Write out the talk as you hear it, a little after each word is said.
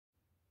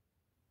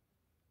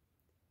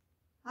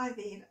Hi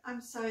there,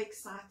 I'm so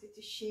excited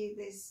to share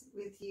this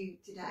with you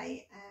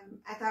today.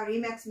 At our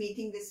REMAX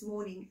meeting this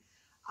morning,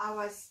 I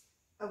was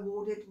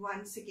awarded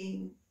once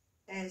again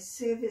a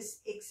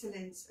Service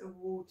Excellence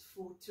Award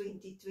for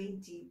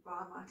 2020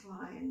 by my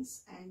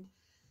clients, and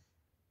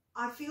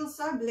I feel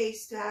so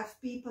blessed to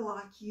have people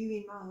like you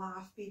in my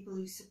life, people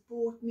who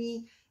support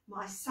me,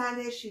 my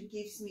sellers who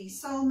gives me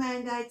sole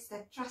mandates,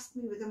 that trust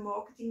me with the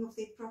marketing of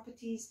their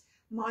properties,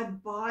 my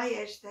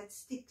buyers that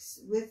sticks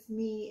with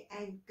me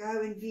and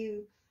go and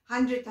view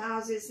 100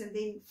 houses, and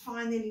then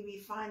finally we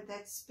find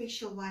that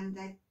special one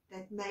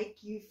that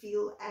make you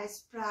feel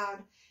as proud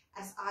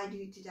as I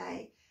do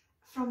today.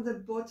 From the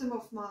bottom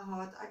of my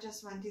heart, I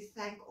just want to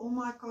thank all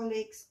my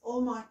colleagues, all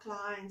my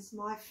clients,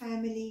 my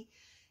family,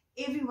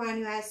 everyone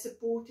who has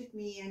supported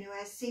me and who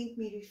has sent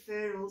me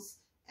referrals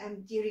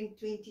during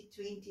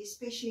 2020,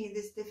 especially in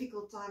this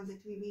difficult time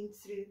that we went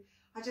through.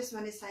 I just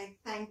want to say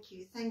thank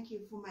you. Thank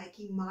you for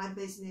making my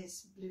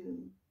business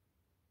bloom.